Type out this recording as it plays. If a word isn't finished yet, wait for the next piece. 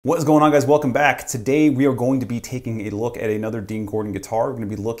What is going on, guys? Welcome back. Today we are going to be taking a look at another Dean Gordon guitar. We're going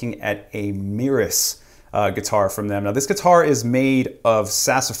to be looking at a Mirus guitar from them. Now this guitar is made of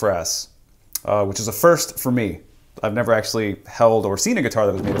sassafras, which is a first for me. I've never actually held or seen a guitar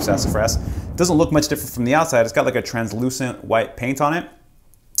that was made of sassafras. It doesn't look much different from the outside. It's got like a translucent white paint on it.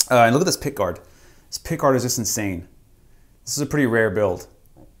 And look at this pick guard. This pick guard is just insane. This is a pretty rare build.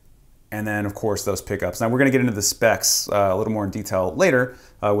 And then, of course, those pickups. Now, we're going to get into the specs a little more in detail later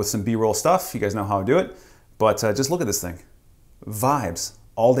with some B-roll stuff. You guys know how I do it. But just look at this thing. Vibes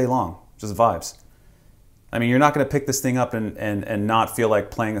all day long. Just vibes. I mean, you're not going to pick this thing up and not feel like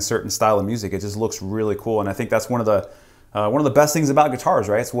playing a certain style of music. It just looks really cool. And I think that's one of the best things about guitars,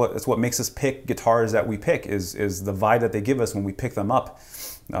 right? It's what makes us pick guitars that we pick is the vibe that they give us when we pick them up.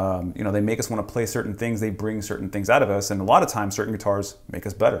 You know, they make us want to play certain things. They bring certain things out of us. And a lot of times, certain guitars make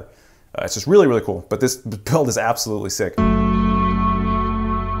us better. It's just really, really cool. But this build is absolutely sick.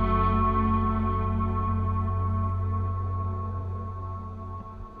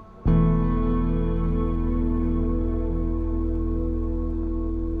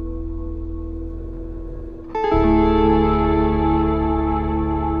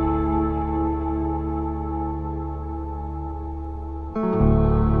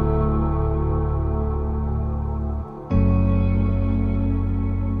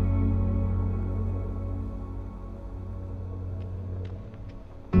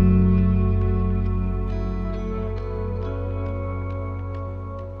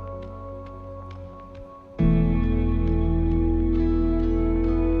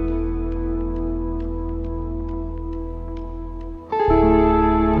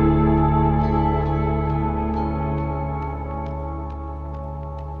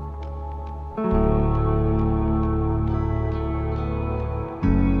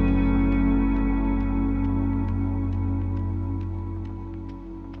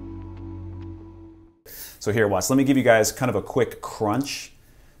 So here, watch. Let me give you guys kind of a quick crunch,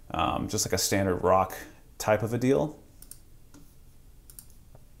 just like a standard rock type of a deal.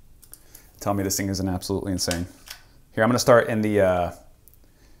 Tell me this thing isn't absolutely insane. Here, I'm going to start in the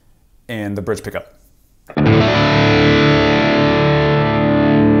bridge pickup.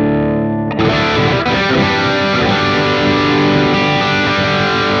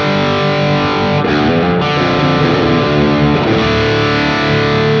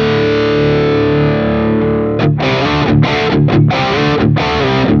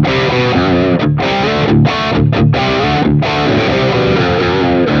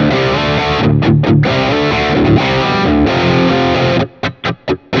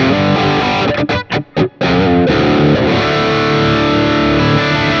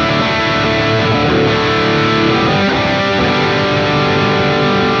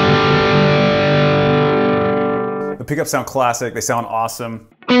 The pickups sound classic, they sound awesome.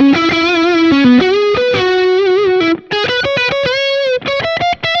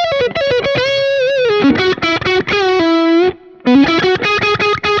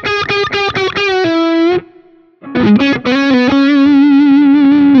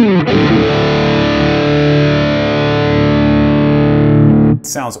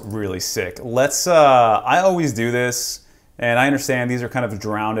 Sounds really sick. Let's, I always do this. And I understand these are kind of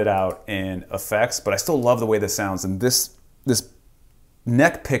drowned out in effects, but I still love the way this sounds. And this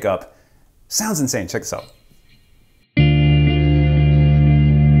neck pickup sounds insane. Check this out.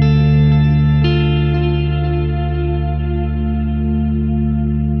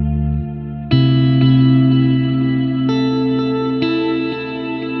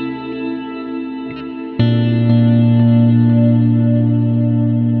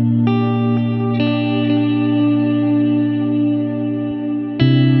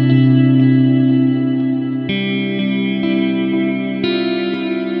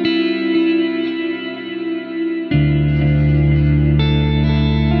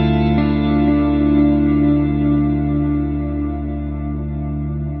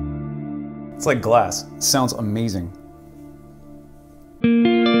 It's like glass. It sounds amazing.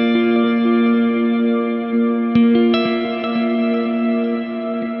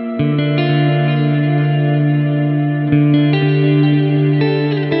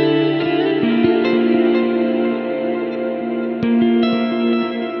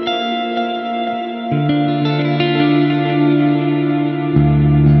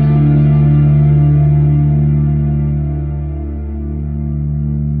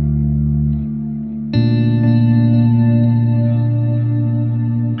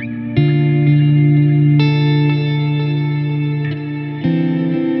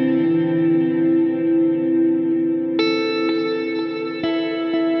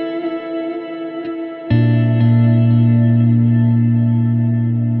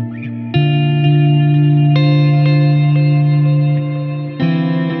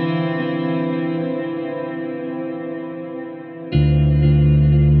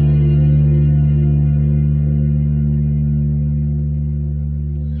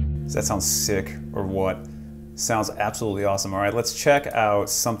 Does that sound sick or what? Sounds absolutely awesome. All right, let's check out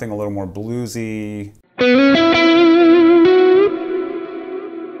something a little more bluesy.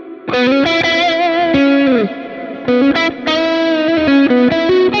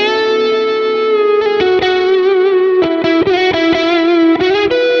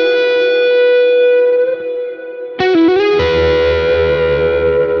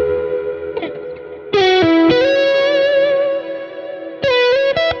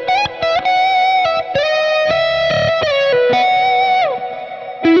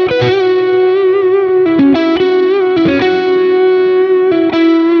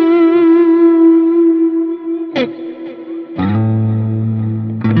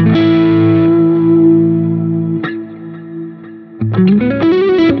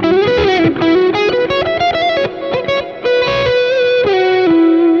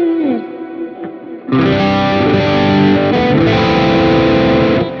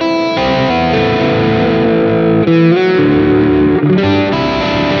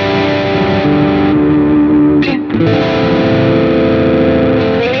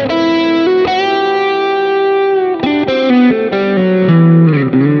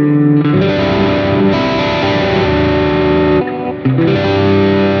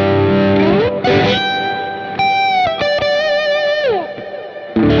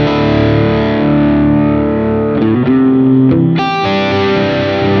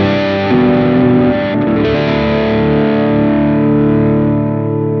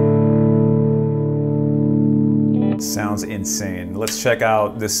 Sounds insane. Let's check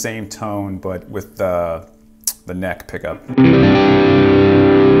out this same tone, but with the neck pickup.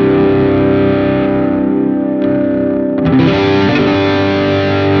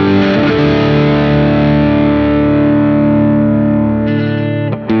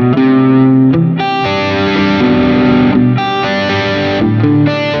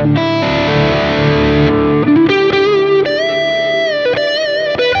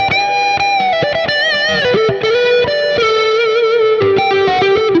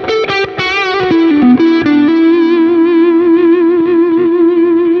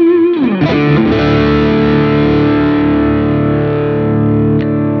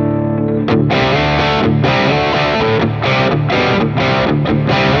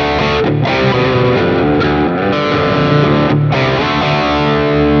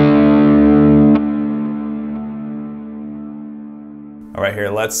 All right,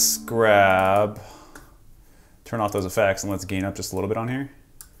 here, let's turn off those effects and let's gain up just a little bit on here.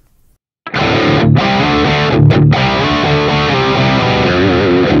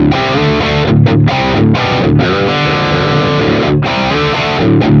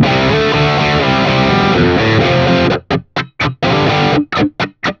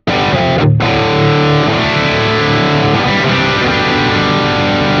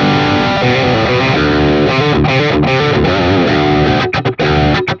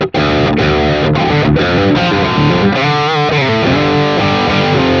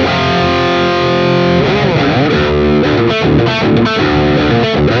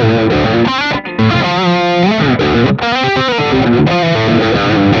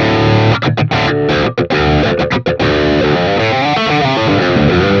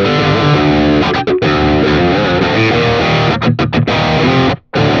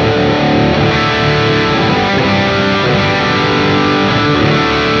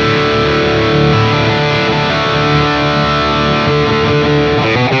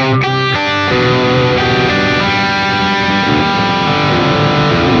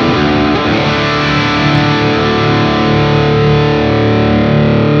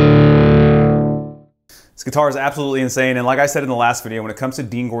 This guitar is absolutely insane, and like I said in the last video, when it comes to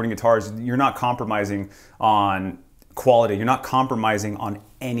Dean Gordon guitars, you're not compromising on quality. You're not compromising on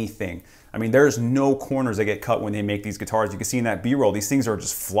anything. I mean, there's no corners that get cut when they make these guitars. You can see in that B-roll, these things are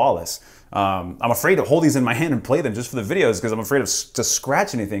just flawless. I'm afraid to hold these in my hand and play them just for the videos because I'm afraid to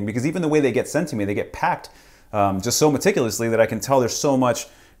scratch anything, because even the way they get sent to me, they get packed just so meticulously that I can tell there's so much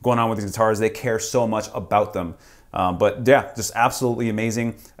going on with these guitars. They care so much about them. But yeah, just absolutely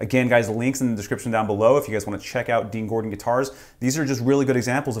amazing. Again, guys, links in the description down below if you guys want to check out Dean Gordon guitars. These are just really good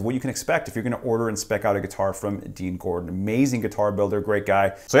examples of what you can expect if you're going to order and spec out a guitar from Dean Gordon. Amazing guitar builder, great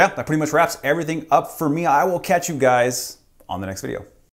guy. So yeah, that pretty much wraps everything up for me. I will catch you guys on the next video.